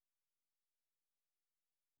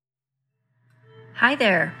Hi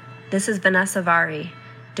there, this is Vanessa Vari,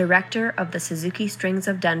 Director of the Suzuki Strings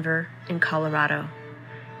of Denver in Colorado.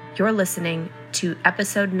 You're listening to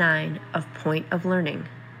Episode 9 of Point of Learning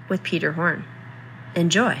with Peter Horn.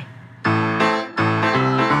 Enjoy!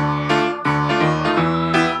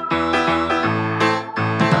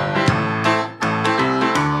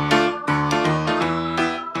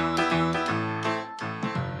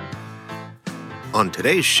 On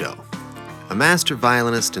today's show, a master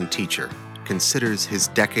violinist and teacher considers his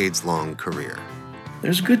decades-long career.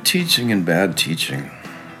 There's good teaching and bad teaching.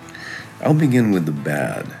 I'll begin with the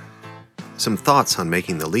bad. Some thoughts on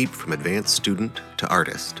making the leap from advanced student to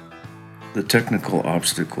artist. The technical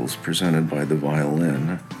obstacles presented by the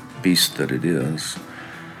violin, beast that it is,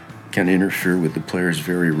 can interfere with the player's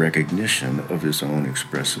very recognition of his own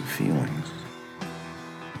expressive feelings.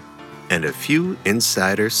 And a few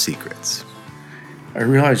insider secrets. I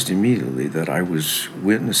realized immediately that I was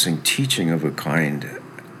witnessing teaching of a kind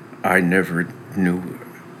I never knew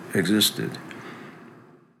existed.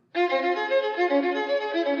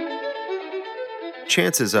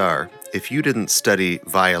 Chances are, if you didn't study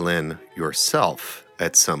violin yourself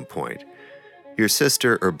at some point, your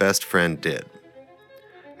sister or best friend did.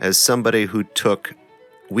 As somebody who took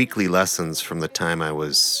weekly lessons from the time I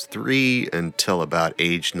was 3 until about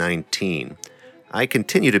age 19, I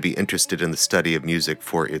continue to be interested in the study of music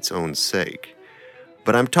for its own sake.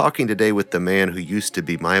 But I'm talking today with the man who used to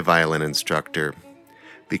be my violin instructor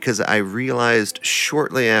because I realized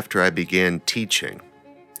shortly after I began teaching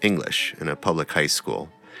English in a public high school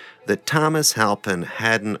that Thomas Halpin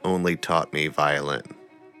hadn't only taught me violin.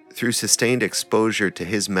 Through sustained exposure to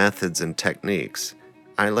his methods and techniques,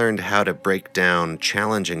 I learned how to break down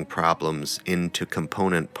challenging problems into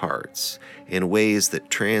component parts in ways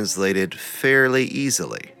that translated fairly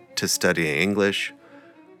easily to studying English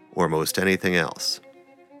or most anything else.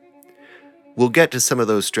 We'll get to some of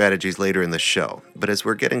those strategies later in the show, but as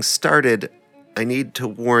we're getting started, I need to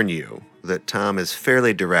warn you that Tom is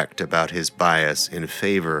fairly direct about his bias in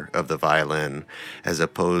favor of the violin as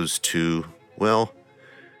opposed to, well,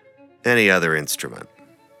 any other instrument.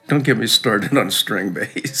 Don't get me started on string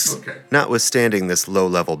bass. Okay. Notwithstanding this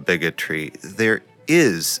low-level bigotry, there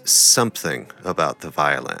is something about the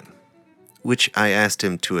violin, which I asked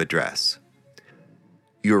him to address.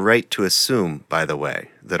 You're right to assume, by the way,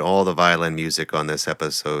 that all the violin music on this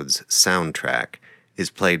episode's soundtrack is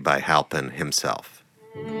played by Halpin himself.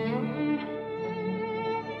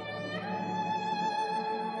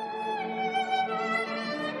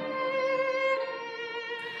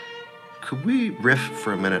 Could we riff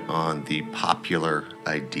for a minute on the popular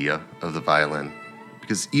idea of the violin?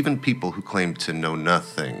 Because even people who claim to know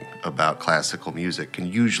nothing about classical music can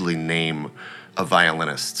usually name a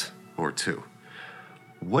violinist or two.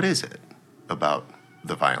 What is it about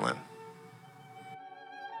the violin?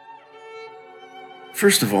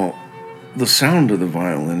 First of all, the sound of the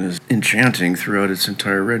violin is enchanting throughout its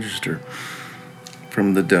entire register,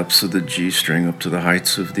 from the depths of the G string up to the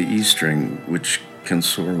heights of the E string, which can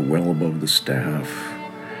soar well above the staff.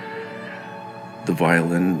 The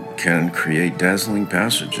violin can create dazzling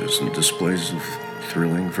passages and displays of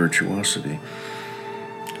thrilling virtuosity.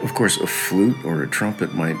 Of course, a flute or a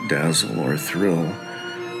trumpet might dazzle or thrill,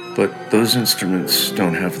 but those instruments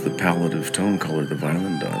don't have the palette of tone color the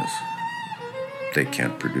violin does. They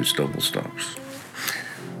can't produce double stops.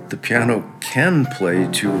 The piano can play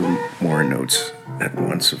 2 or more notes at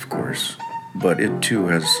once, of course, but it too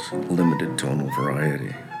has limited tonal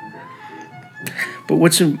variety. But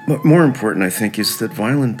what's more important, I think, is that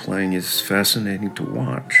violin playing is fascinating to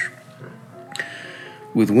watch.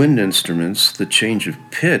 With wind instruments, the change of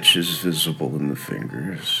pitch is visible in the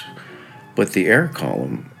fingers, but the air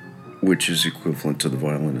column, which is equivalent to the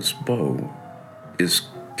violinist's bow, is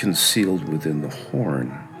concealed within the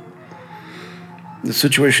horn. The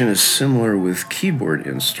situation is similar with keyboard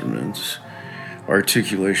instruments.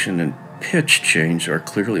 Articulation and pitch change are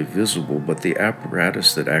clearly visible, but the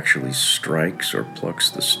apparatus that actually strikes or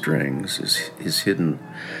plucks the strings is hidden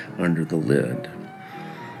under the lid.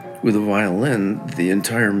 With a violin, the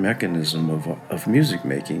entire mechanism of music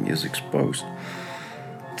making is exposed.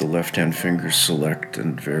 The left-hand fingers select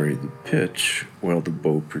and vary the pitch, while the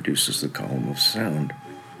bow produces the column of sound.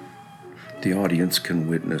 The audience can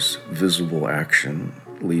witness visible action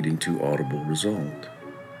leading to audible result.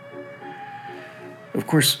 Of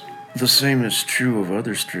course, the same is true of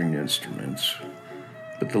other stringed instruments,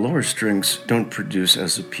 but the lower strings don't produce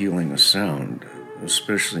as appealing a sound,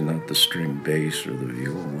 especially not the string bass or the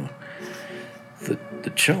viola. The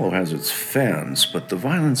cello has its fans, but the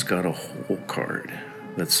violin's got a hole card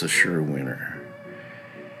that's a sure winner.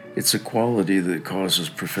 It's a quality that causes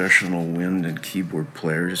professional wind and keyboard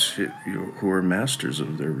players who are masters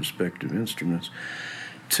of their respective instruments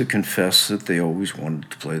to confess that they always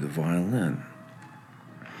wanted to play the violin.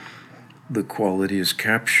 The quality is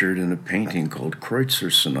captured in a painting called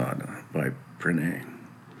Kreutzer Sonata by Prenay.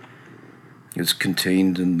 It's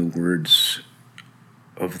contained in the words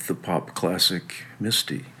of the pop classic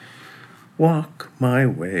Misty. Walk my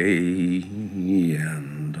way,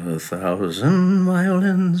 and 1,000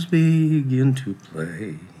 violins begin to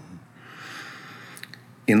play.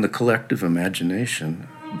 In the collective imagination,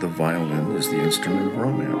 the violin is the instrument of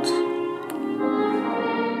romance.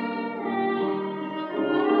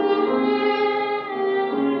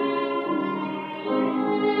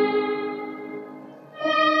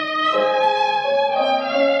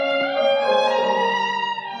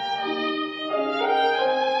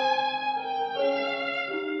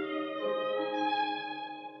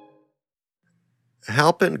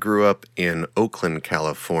 Halpin grew up in Oakland,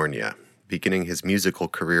 California, beginning his musical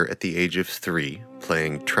career at the age of 3,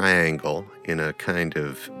 playing triangle in a kind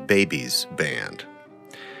of babies band.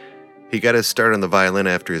 He got his start on the violin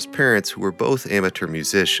after his parents, who were both amateur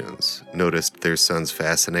musicians, noticed their son's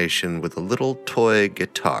fascination with a little toy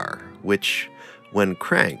guitar, which, when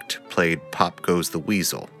cranked, played Pop Goes the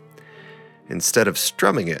Weasel. Instead of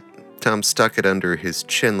strumming it, Tom stuck it under his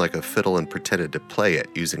chin like a fiddle and pretended to play it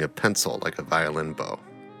using a pencil like a violin bow.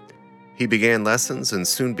 He began lessons and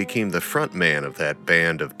soon became the front man of that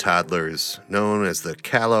band of toddlers known as the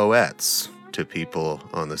Caloettes to people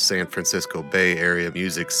on the San Francisco Bay Area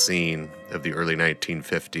music scene of the early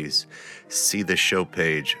 1950s. See the show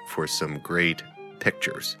page for some great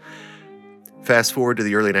pictures. Fast forward to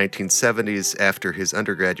the early 1970s after his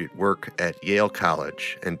undergraduate work at Yale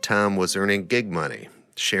College, and Tom was earning gig money,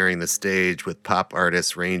 sharing the stage with pop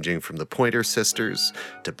artists ranging from the Pointer Sisters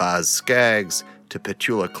to Boz Scaggs to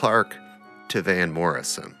Petula Clark to Van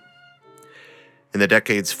Morrison. In the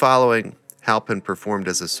decades following, Halpin performed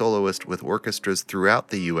as a soloist with orchestras throughout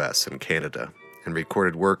the U.S. and Canada and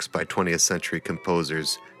recorded works by 20th century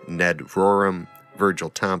composers Ned Rorem, Virgil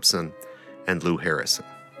Thompson, and Lou Harrison.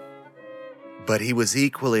 But he was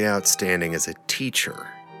equally outstanding as a teacher.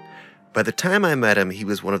 By the time I met him, he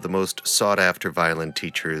was one of the most sought-after violin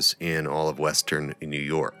teachers in all of Western New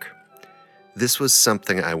York. This was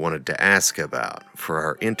something I wanted to ask about for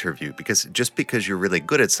our interview, because just because you're really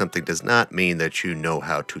good at something does not mean that you know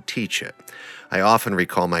how to teach it. I often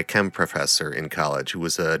recall my chem professor in college, who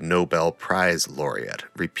was a Nobel Prize laureate,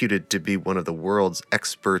 reputed to be one of the world's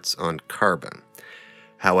experts on carbon.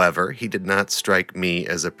 However, he did not strike me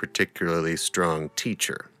as a particularly strong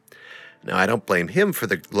teacher. Now, I don't blame him for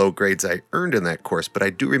the low grades I earned in that course, but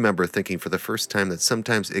I do remember thinking for the first time that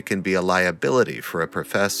sometimes it can be a liability for a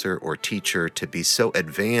professor or teacher to be so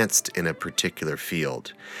advanced in a particular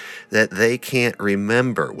field that they can't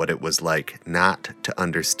remember what it was like not to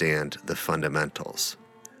understand the fundamentals.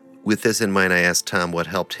 With this in mind, I asked Tom what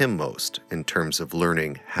helped him most in terms of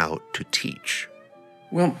learning how to teach.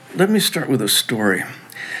 Well, let me start with a story.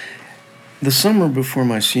 The summer before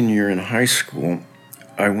my senior year in high school,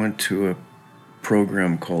 I went to a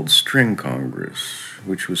program called String Congress,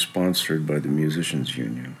 which was sponsored by the Musicians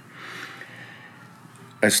Union.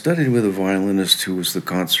 I studied with a violinist who was the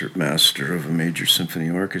concert master of a major symphony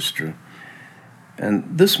orchestra,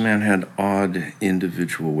 and this man had odd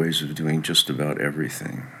individual ways of doing just about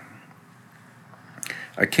everything.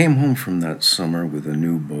 I came home from that summer with a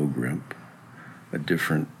new bow grip, a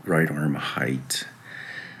different right arm height,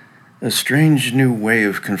 a strange new way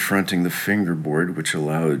of confronting the fingerboard, which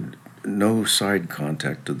allowed no side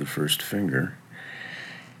contact to the first finger,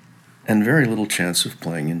 and very little chance of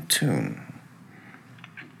playing in tune.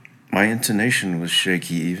 My intonation was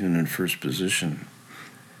shaky even in first position.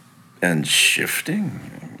 And shifting?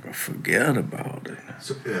 Forget about it.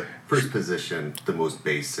 So, first position, the most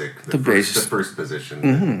basic, the first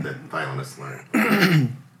position that violinists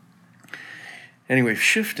learn. Anyway,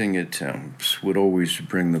 shifting attempts would always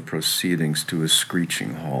bring the proceedings to a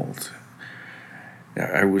screeching halt.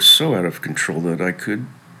 I was so out of control that I could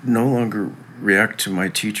no longer react to my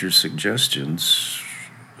teacher's suggestions,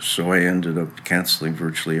 so I ended up canceling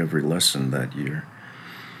virtually every lesson that year.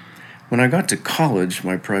 When I got to college,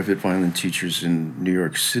 my private violin teachers in New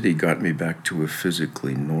York City got me back to a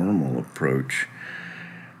physically normal approach,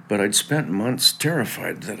 but I'd spent months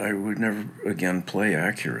terrified that I would never again play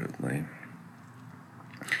accurately.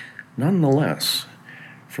 Nonetheless,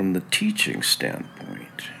 from the teaching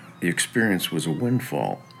standpoint, the experience was a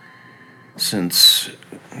windfall, since,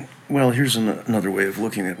 well, here's another way of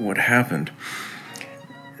looking at what happened.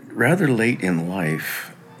 Rather late in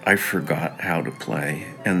life, I forgot how to play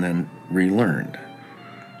and then relearned.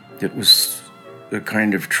 It was a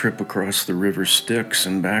kind of trip across the river Styx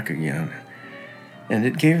and back again. And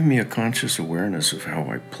it gave me a conscious awareness of how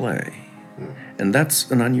I play. And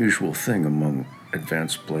that's an unusual thing among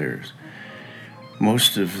advanced players.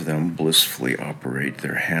 Most of them blissfully operate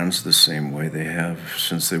their hands the same way they have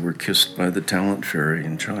since they were kissed by the talent fairy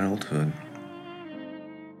in childhood.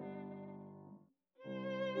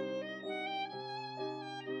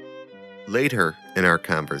 Later in our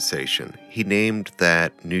conversation, he named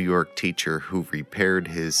that New York teacher who repaired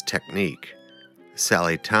his technique,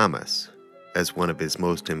 Sally Thomas, as one of his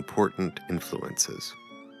most important influences.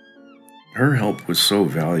 Her help was so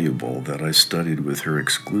valuable that I studied with her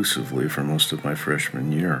exclusively for most of my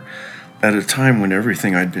freshman year, at a time when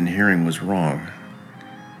everything I'd been hearing was wrong.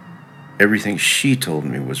 Everything she told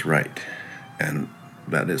me was right, and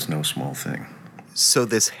that is no small thing. So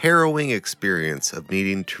this harrowing experience of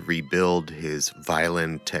needing to rebuild his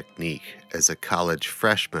violin technique as a college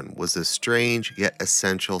freshman was a strange yet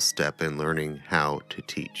essential step in learning how to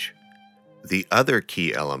teach. The other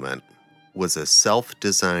key element was a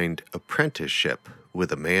self-designed apprenticeship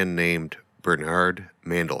with a man named Bernard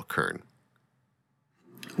Mandelkern.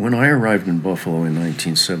 When I arrived in Buffalo in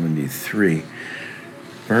 1973,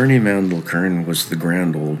 Bernie Mandelkern was the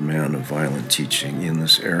grand old man of violin teaching in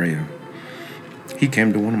this area. He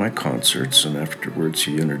came to one of my concerts, and afterwards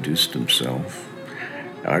he introduced himself.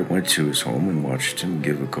 I went to his home and watched him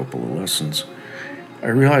give a couple of lessons. I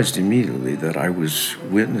realized immediately that I was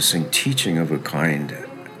witnessing teaching of a kind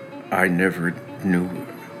I never knew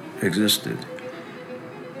existed.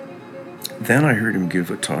 Then I heard him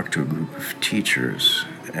give a talk to a group of teachers,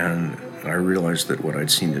 and I realized that what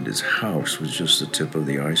I'd seen at his house was just the tip of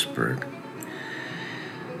the iceberg.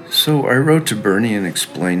 So I wrote to Bernie and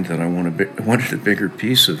explained that I wanted a bigger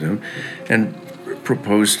piece of him, and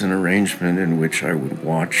proposed an arrangement in which I would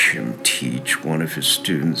watch him teach one of his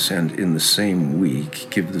students and in the same week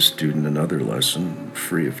give the student another lesson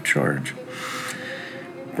free of charge.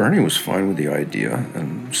 Bernie was fine with the idea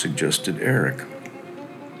and suggested Eric.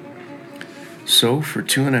 So for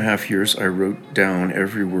 2.5 years, I wrote down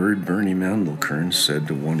every word Bernie Mandelkern said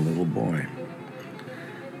to one little boy.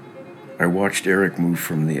 I watched Eric move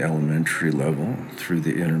from the elementary level through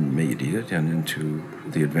the intermediate and into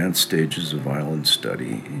the advanced stages of violin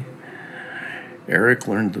study. Eric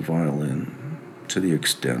learned the violin to the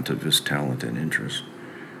extent of his talent and interest,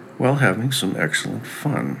 while having some excellent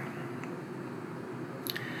fun.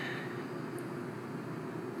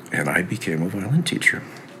 And I became a violin teacher.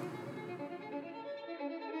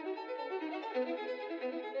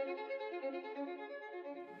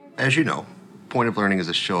 As you know, Point of Learning is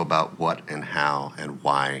a show about what and how and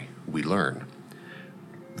why we learn.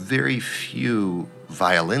 Very few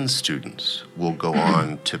violin students will go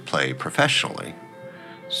on to play professionally.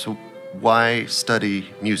 So why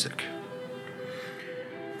study music?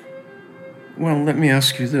 Well, let me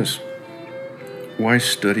ask you this. Why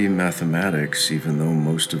study mathematics even though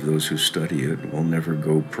most of those who study it will never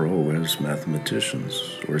go pro as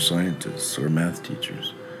mathematicians or scientists or math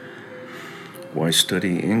teachers? Why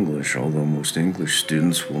study English although most English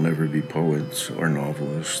students will never be poets or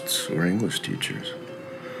novelists or English teachers?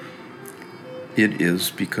 It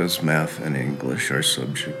is because math and English are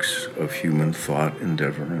subjects of human thought,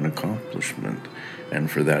 endeavor, and accomplishment, and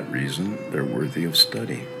for that reason they're worthy of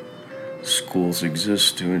study. Schools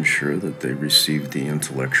exist to ensure that they receive the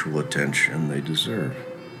intellectual attention they deserve.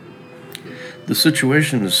 The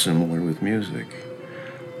situation is similar with music.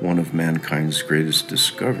 One of mankind's greatest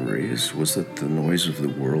discoveries was that the noise of the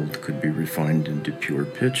world could be refined into pure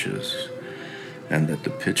pitches, and that the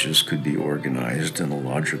pitches could be organized in a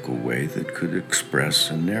logical way that could express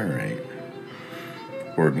and narrate.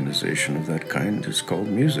 Organization of that kind is called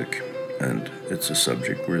music, and it's a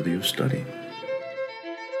subject worthy of study.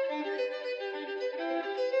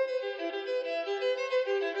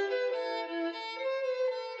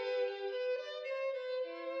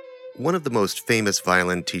 One of the most famous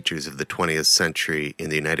violin teachers of the 20th century in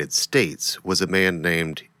the United States was a man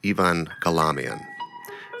named Ivan Galamian,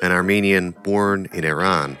 an Armenian born in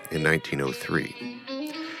Iran in 1903.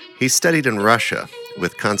 He studied in Russia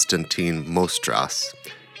with Konstantin Mostras,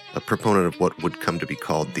 a proponent of what would come to be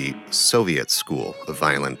called the Soviet school of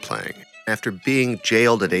violin playing. After being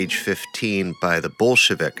jailed at age 15 by the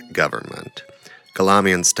Bolshevik government,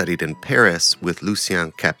 Galamian studied in Paris with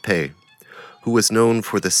Lucien Capet, who was known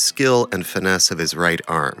for the skill and finesse of his right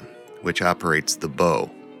arm, which operates the bow,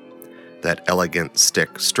 that elegant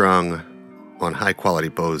stick strung on high-quality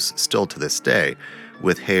bows still to this day,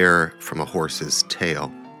 with hair from a horse's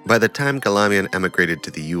tail. By the time Galamian emigrated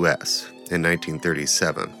to the U.S. in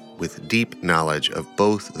 1937, with deep knowledge of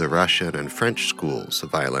both the Russian and French schools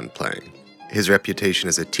of violin playing. His reputation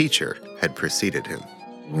as a teacher had preceded him.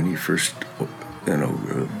 When he first,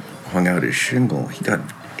 hung out his shingle, he got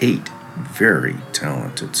 8 very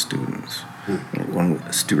talented students. One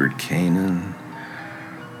was Stuart Kanan,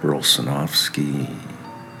 Burl Sinofsky,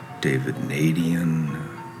 David Nadian,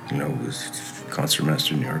 was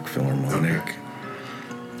concertmaster New York Philharmonic. Okay.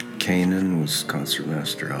 Kanan was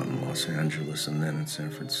concertmaster out in Los Angeles and then in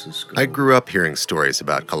San Francisco. I grew up hearing stories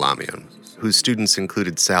about Galamian, whose students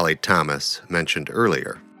included Sally Thomas, mentioned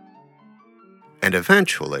earlier, and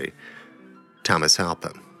eventually Thomas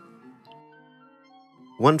Halpin.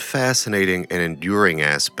 One fascinating and enduring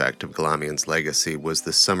aspect of Galamian's legacy was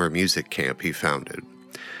the summer music camp he founded,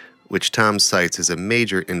 which Tom cites as a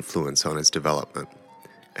major influence on his development.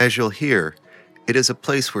 As you'll hear, it is a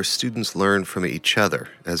place where students learn from each other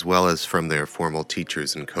as well as from their formal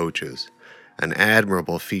teachers and coaches, an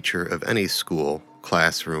admirable feature of any school,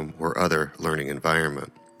 classroom, or other learning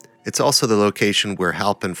environment. It's also the location where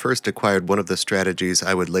Halpin first acquired one of the strategies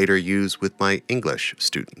I would later use with my English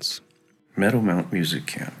students. Meadowmount Music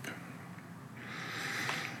Camp.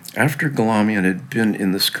 After Galamian had been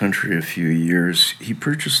in this country a few years, he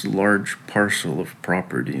purchased a large parcel of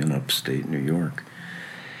property in upstate New York.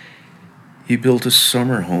 He built a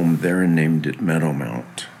summer home there and named it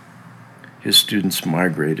Meadowmount. His students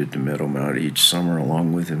migrated to Meadowmount each summer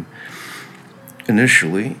along with him.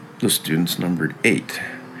 Initially, the students numbered 8.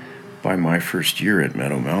 By my first year at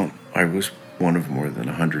Meadowmount, I was one of more than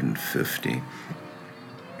 150.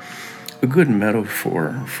 A good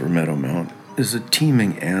metaphor for Meadowmount is a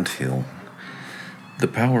teeming anthill. The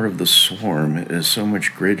power of the swarm is so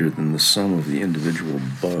much greater than the sum of the individual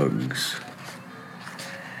bugs.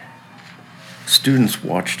 Students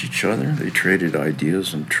watched each other, they traded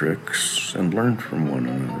ideas and tricks, and learned from one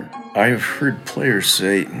another. I have heard players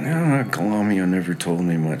say, Galamian never told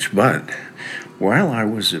me much, but while I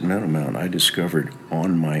was at Meadowmount, I discovered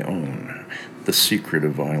on my own the secret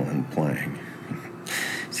of violin playing.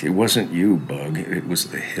 See, it wasn't you, Bug, it was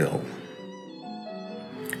the hill.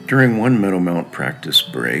 During one Meadowmount practice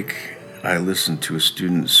break, I listened to a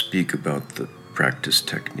student speak about the practice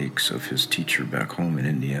techniques of his teacher back home in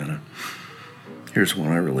Indiana. Here's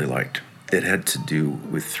one I really liked. It had to do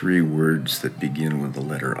with 3 words that begin with the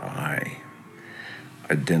letter I.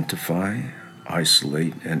 Identify,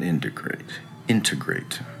 isolate, and integrate.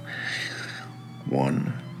 Integrate.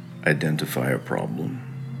 1, identify a problem.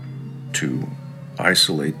 2,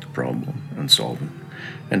 isolate the problem and solve it.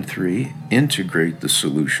 And 3, integrate the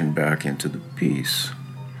solution back into the piece.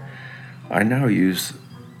 I now use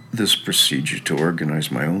this procedure to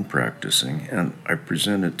organize my own practicing, and I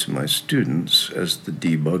present it to my students as the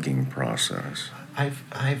debugging process.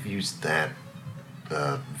 I've used that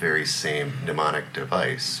very same mnemonic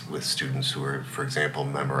device with students who are, for example,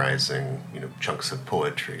 memorizing chunks of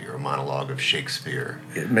poetry or a monologue of Shakespeare.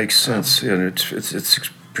 It makes sense, and it's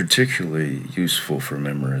particularly useful for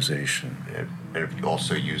memorization. And if you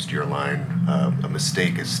also used your line, a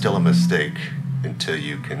mistake is still a mistake until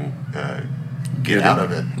you can get out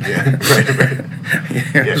of it. Yeah,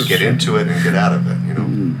 right. Yes. Get into it and get out of it,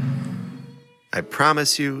 I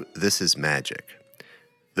promise you, this is magic.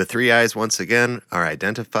 The 3 I's, once again, are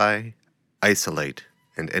identify, isolate,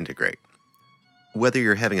 and integrate. Whether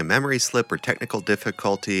you're having a memory slip or technical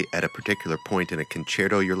difficulty at a particular point in a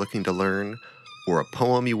concerto you're looking to learn, or a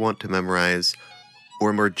poem you want to memorize,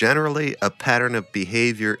 or more generally, a pattern of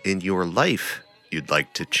behavior in your life you'd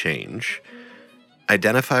like to change,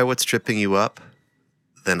 identify what's tripping you up,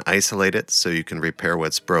 then isolate it so you can repair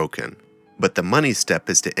what's broken. But the money step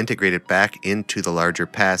is to integrate it back into the larger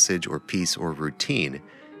passage or piece or routine,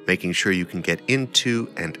 making sure you can get into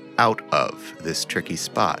and out of this tricky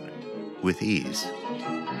spot with ease.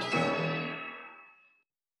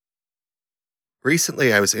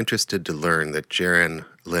 Recently, I was interested to learn that Jaron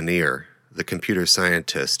Lanier, the computer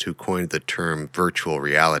scientist who coined the term virtual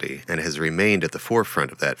reality and has remained at the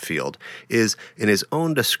forefront of that field, is, in his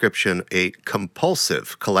own description, a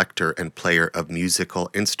compulsive collector and player of musical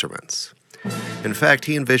instruments. In fact,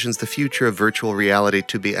 he envisions the future of virtual reality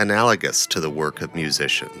to be analogous to the work of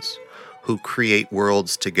musicians, who create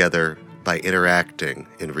worlds together by interacting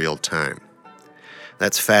in real time.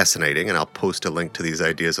 That's fascinating, and I'll post a link to these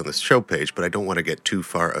ideas on the show page, but I don't want to get too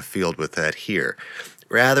far afield with that here.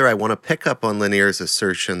 Rather, I want to pick up on Lanier's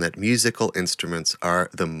assertion that musical instruments are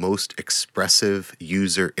the most expressive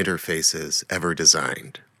user interfaces ever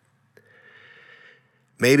designed.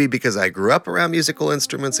 Maybe because I grew up around musical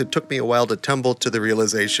instruments, it took me a while to tumble to the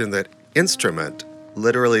realization that instrument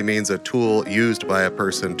literally means a tool used by a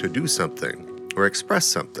person to do something or express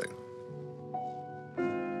something.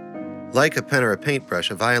 Like a pen or a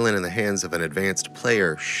paintbrush, a violin in the hands of an advanced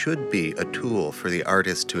player should be a tool for the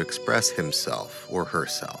artist to express himself or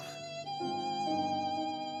herself.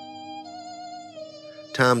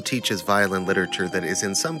 Tom teaches violin literature that is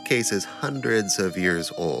in some cases hundreds of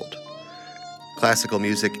years old. Classical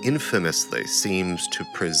music infamously seems to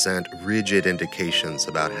present rigid indications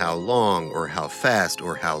about how long or how fast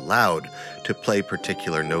or how loud to play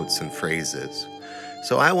particular notes and phrases.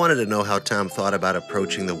 So I wanted to know how Tom thought about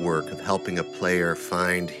approaching the work of helping a player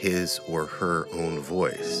find his or her own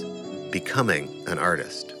voice, becoming an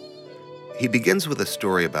artist. He begins with a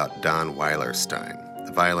story about Don Weilerstein,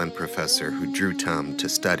 the violin professor who drew Tom to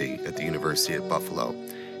study at the University of Buffalo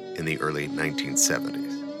in the early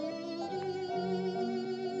 1970s.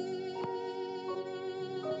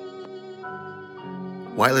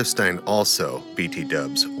 Weilerstein also, BT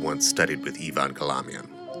Dubs, once studied with Ivan Galamian.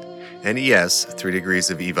 And yes, 3 Degrees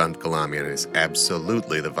of Ivan Galamian is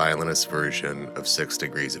absolutely the violinist version of 6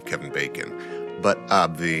 Degrees of Kevin Bacon, but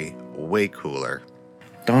obvi, way cooler.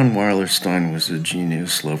 Don Weilerstein was a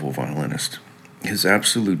genius-level violinist. His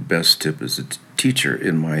absolute best tip as a teacher,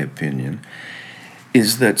 in my opinion,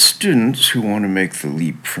 is that students who want to make the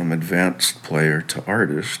leap from advanced player to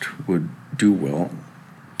artist would do well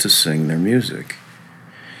to sing their music.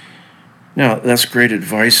 Now, that's great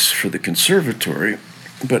advice for the conservatory,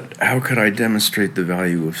 but how could I demonstrate the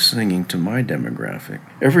value of singing to my demographic?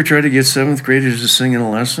 Ever try to get 7th graders to sing in a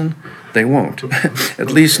lesson? They won't,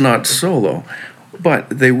 at least not solo, but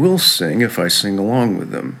they will sing if I sing along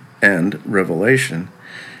with them. And, revelation,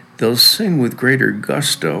 they'll sing with greater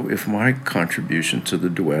gusto if my contribution to the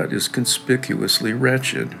duet is conspicuously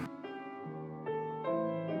wretched.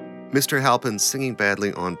 Mr. Halpin's singing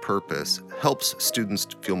badly on purpose helps students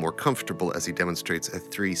feel more comfortable as he demonstrates a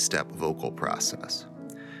 3-step vocal process.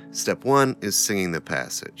 Step 1 is singing the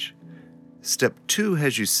passage. Step 2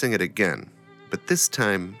 has you sing it again, but this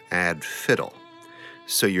time add fiddle.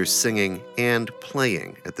 So you're singing and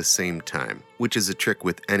playing at the same time, which is a trick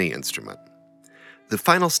with any instrument. The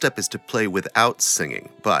final step is to play without singing,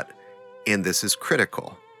 but, and this is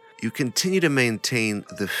critical, you continue to maintain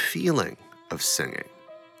the feeling of singing.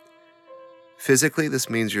 Physically, this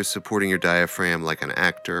means you're supporting your diaphragm like an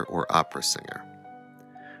actor or opera singer.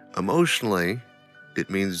 Emotionally, it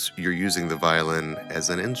means you're using the violin as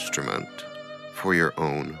an instrument for your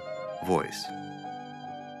own voice.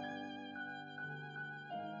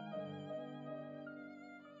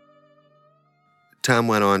 Tom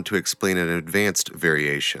went on to explain an advanced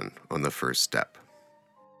variation on the first step.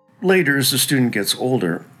 Later, as the student gets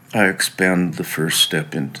older, I expand the first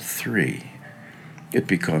step into 3. It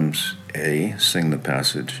becomes A, sing the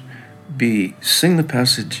passage, B, sing the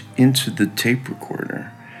passage into the tape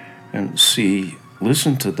recorder, and C,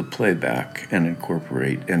 listen to the playback and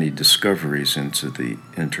incorporate any discoveries into the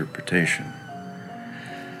interpretation.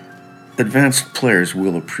 Advanced players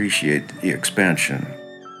will appreciate the expansion.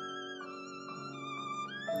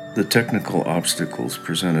 The technical obstacles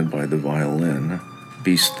presented by the violin,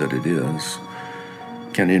 beast that it is,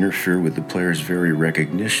 can interfere with the player's very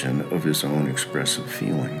recognition of his own expressive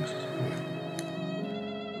feelings.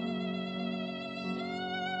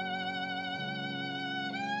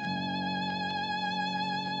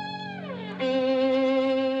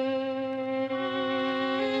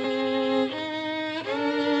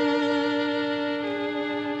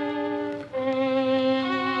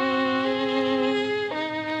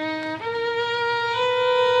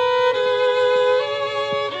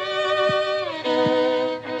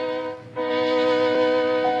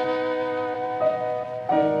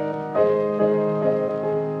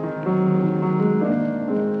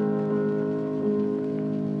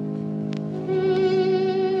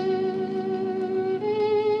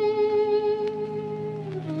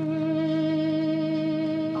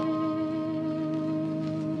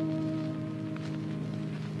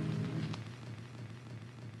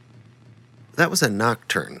 That was a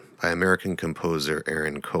nocturne by American composer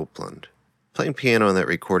Aaron Copland. Playing piano on that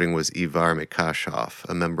recording was Ivar Mikashov,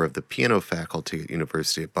 a member of the piano faculty at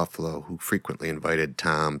University of Buffalo who frequently invited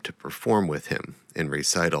Tom to perform with him in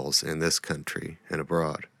recitals in this country and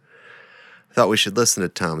abroad. I thought we should listen to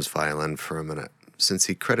Tom's violin for a minute, since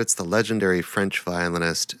he credits the legendary French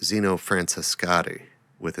violinist Zino Francescatti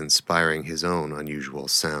with inspiring his own unusual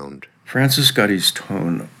sound. Francescatti's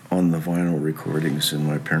tone on the vinyl recordings in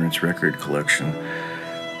my parents' record collection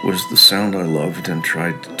was the sound I loved and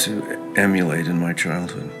tried to emulate in my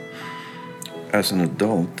childhood. As an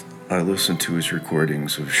adult, I listened to his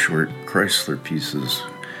recordings of short Chrysler pieces,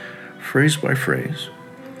 phrase by phrase,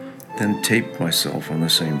 then taped myself on the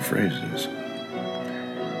same phrases.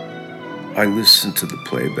 I listened to the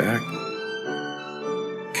playback,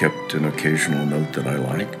 kept an occasional note that I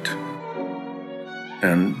liked,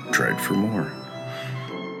 and tried for more.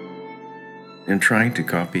 In trying to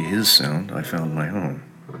copy his sound, I found my own.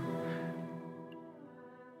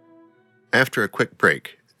 After a quick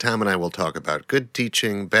break, Tom and I will talk about good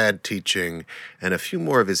teaching, bad teaching, and a few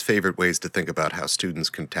more of his favorite ways to think about how students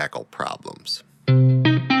can tackle problems.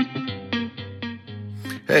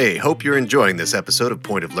 Hey, hope you're enjoying this episode of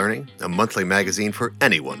Point of Learning, a monthly magazine for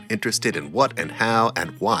anyone interested in what and how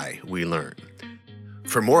and why we learn.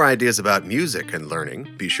 For more ideas about music and learning,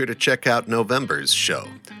 be sure to check out November's show,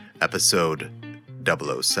 episode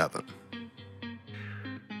 007.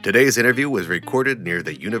 Today's interview was recorded near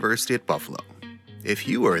the University at Buffalo. If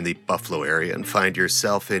you are in the Buffalo area and find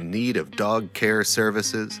yourself in need of dog care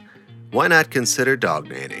services, why not consider Dog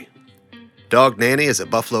Nanny? Dog Nanny is a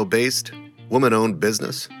Buffalo-based, woman-owned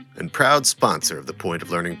business and proud sponsor of the Point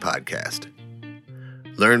of Learning podcast.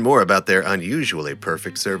 Learn more about their unusually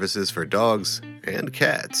perfect services for dogs and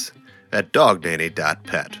cats at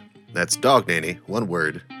dognanny.pet. That's dognanny, one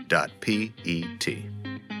word, .pet.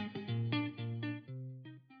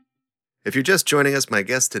 If you're just joining us, my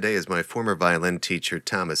guest today is my former violin teacher,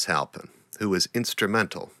 Thomas Halpin, who was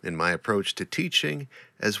instrumental in my approach to teaching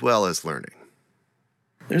as well as learning.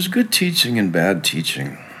 There's good teaching and bad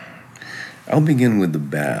teaching. I'll begin with the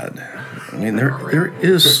bad. I mean, there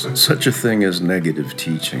is such a thing as negative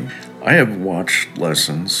teaching. I have watched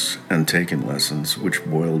lessons and taken lessons which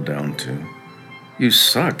boiled down to, you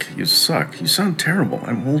suck, you sound terrible,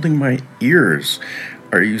 I'm holding my ears.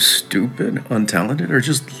 Are you stupid, untalented, or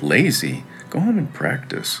just lazy? Go home and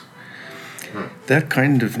practice. That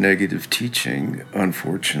kind of negative teaching,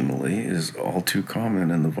 unfortunately, is all too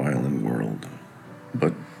common in the violin world,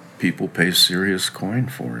 but people pay serious coin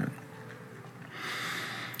for it.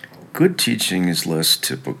 Good teaching is less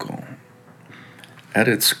typical. At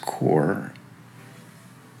its core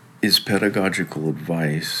is pedagogical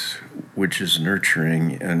advice, which is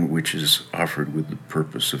nurturing and which is offered with the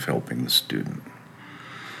purpose of helping the student.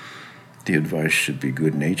 The advice should be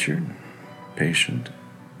good-natured, patient,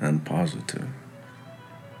 and positive.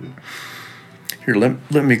 Here,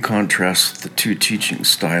 let me contrast the two teaching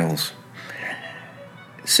styles.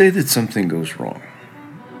 Say that something goes wrong.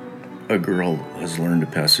 A girl has learned a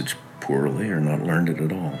passage poorly or not learned it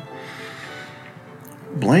at all.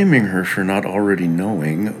 Blaming her for not already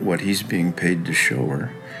knowing what he's being paid to show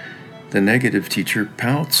her, the negative teacher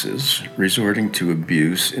pounces, resorting to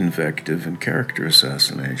abuse, invective, and character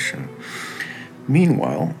assassination.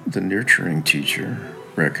 Meanwhile, the nurturing teacher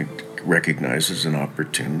recognizes an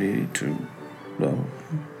opportunity to,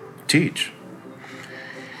 teach.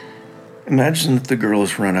 Imagine that the girl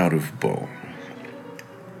has run out of bow.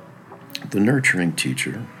 The nurturing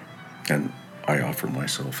teacher, and I offer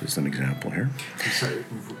myself as an example here. I'm sorry,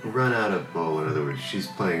 run out of bow, in other words, she's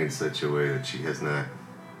playing in such a way that she has not...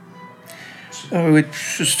 It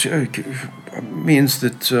just means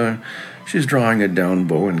that she's drawing a down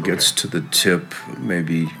bow and gets to the tip,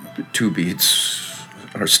 maybe 2 beats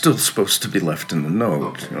are still supposed to be left in the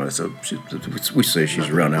note. Okay. So we say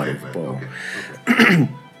she's run out of bow. Okay.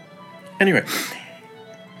 Anyway,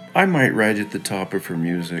 I might write at the top of her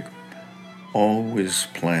music, always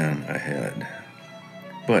plan ahead.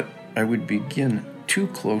 But I would begin too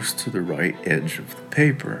close to the right edge of the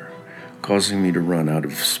paper, causing me to run out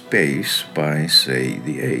of space by, say,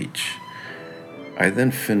 the H. I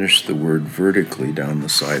then finish the word vertically down the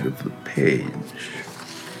side of the page.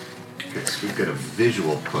 Okay, so we've got a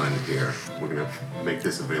visual pun here. We're going to make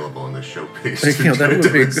this available on the show page. That would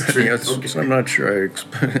be good. Okay. So I'm not sure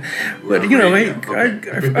but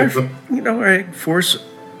I force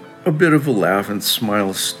a bit of a laugh and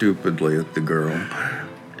smile stupidly at the girl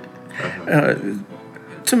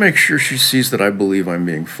to make sure she sees that I believe I'm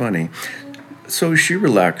being funny. So she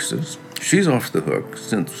relaxes. She's off the hook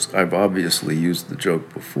since I've obviously used the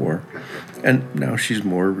joke before, and now she's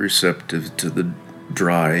more receptive to the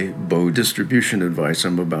dry bow distribution advice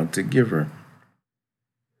I'm about to give her.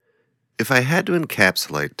 If I had to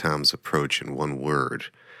encapsulate Tom's approach in one word,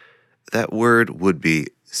 that word would be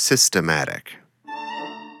systematic.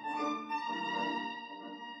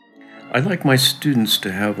 I like my students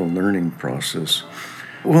to have a learning process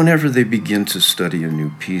whenever they begin to study a new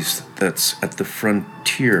piece that's at the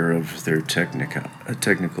frontier of their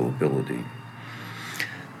technical ability.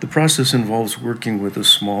 The process involves working with a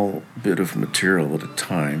small bit of material at a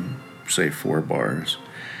time, say 4 bars,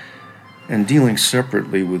 and dealing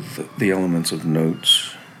separately with the elements of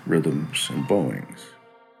notes, rhythms, and bowings.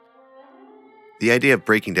 The idea of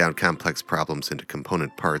breaking down complex problems into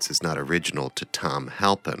component parts is not original to Tom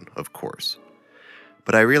Halpin, of course.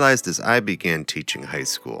 But I realized as I began teaching high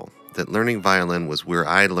school that learning violin was where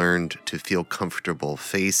I learned to feel comfortable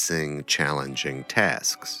facing challenging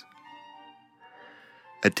tasks.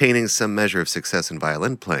 Attaining some measure of success in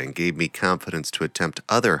violin playing gave me confidence to attempt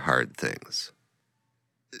other hard things.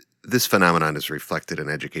 This phenomenon is reflected in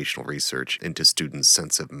educational research into students'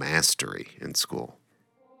 sense of mastery in school.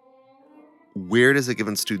 Where does a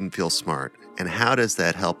given student feel smart, and how does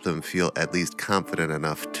that help them feel at least confident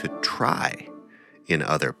enough to try in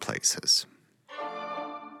other places?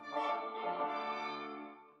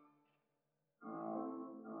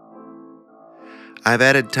 I've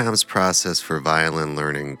added Tom's process for violin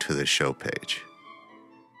learning to the show page.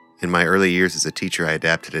 In my early years as a teacher, I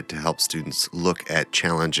adapted it to help students look at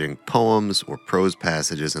challenging poems or prose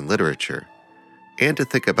passages in literature, and to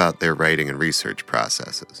think about their writing and research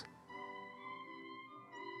processes.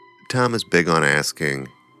 Tom is big on asking,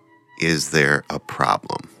 is there a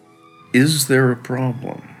problem? Is there a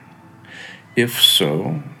problem? If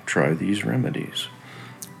so, try these remedies.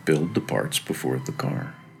 Build the parts before the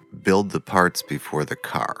car. Build the parts before the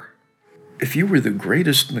car. If you were the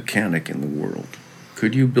greatest mechanic in the world,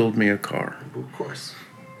 could you build me a car? Of course.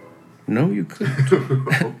 No, you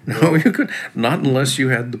couldn't. No, you couldn't. Not unless you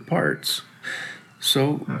had the parts.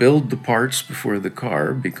 So, build the parts before the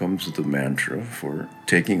car becomes the mantra for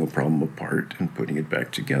taking a problem apart and putting it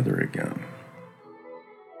back together again.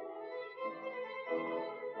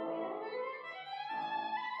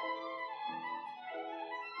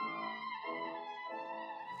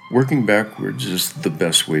 Working backwards is the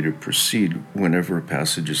best way to proceed whenever a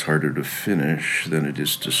passage is harder to finish than it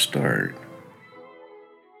is to start.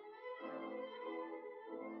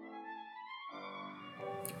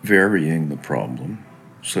 Varying the problem,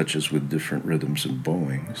 such as with different rhythms and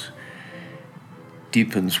bowings,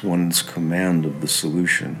 deepens one's command of the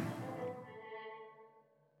solution.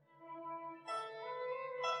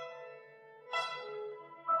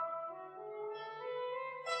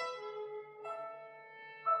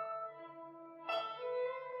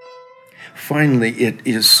 Finally, it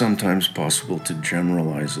is sometimes possible to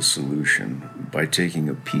generalize a solution by taking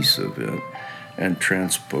a piece of it and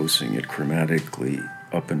transposing it chromatically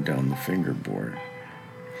up and down the fingerboard.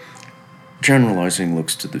 Generalizing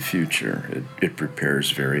looks to the future. It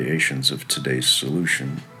prepares variations of today's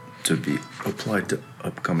solution to be applied to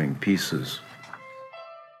upcoming pieces.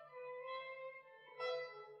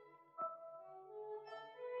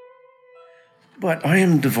 But I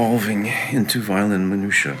am devolving into violin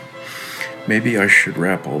minutiae. Maybe I should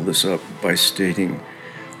wrap all this up by stating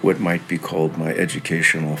what might be called my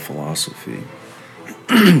educational philosophy.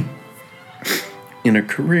 In a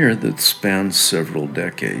career that spans several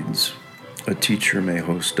decades, a teacher may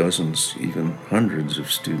host dozens, even hundreds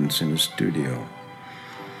of students in a studio.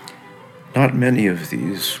 Not many of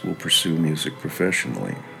these will pursue music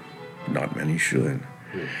professionally. Not many should.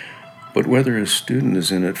 But whether a student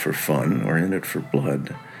is in it for fun or in it for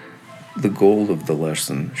blood, the goal of the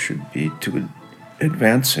lesson should be to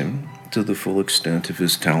advance him to the full extent of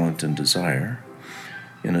his talent and desire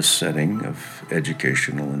in a setting of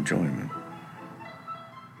educational enjoyment.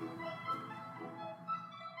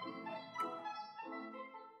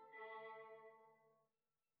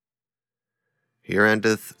 Here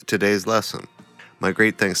endeth today's lesson. My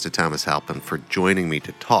great thanks to Thomas Halpin for joining me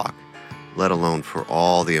to talk, let alone for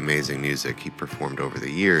all the amazing music he performed over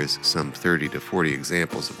the years, some 30 to 40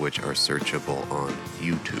 examples of which are searchable on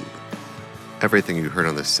YouTube. Everything you heard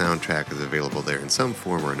on this soundtrack is available there in some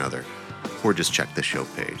form or another, or just check the show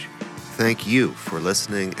page. Thank you for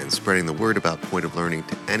listening and spreading the word about Point of Learning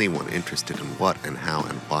to anyone interested in what and how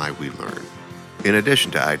and why we learn. In addition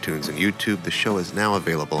to iTunes and YouTube, the show is now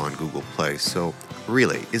available on Google Play, so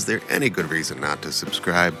really, is there any good reason not to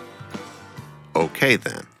subscribe? Okay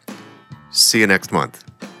then. See you next month.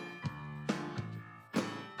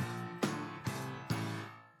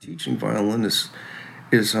 Teaching violin is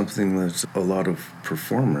something that a lot of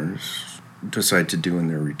performers decide to do in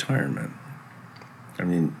their retirement. I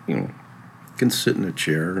mean, you can sit in a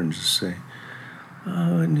chair and just say,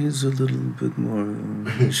 oh, it needs a little bit more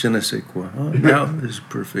je ne sais quoi. Oh, now is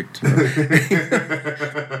perfect.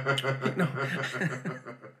 No.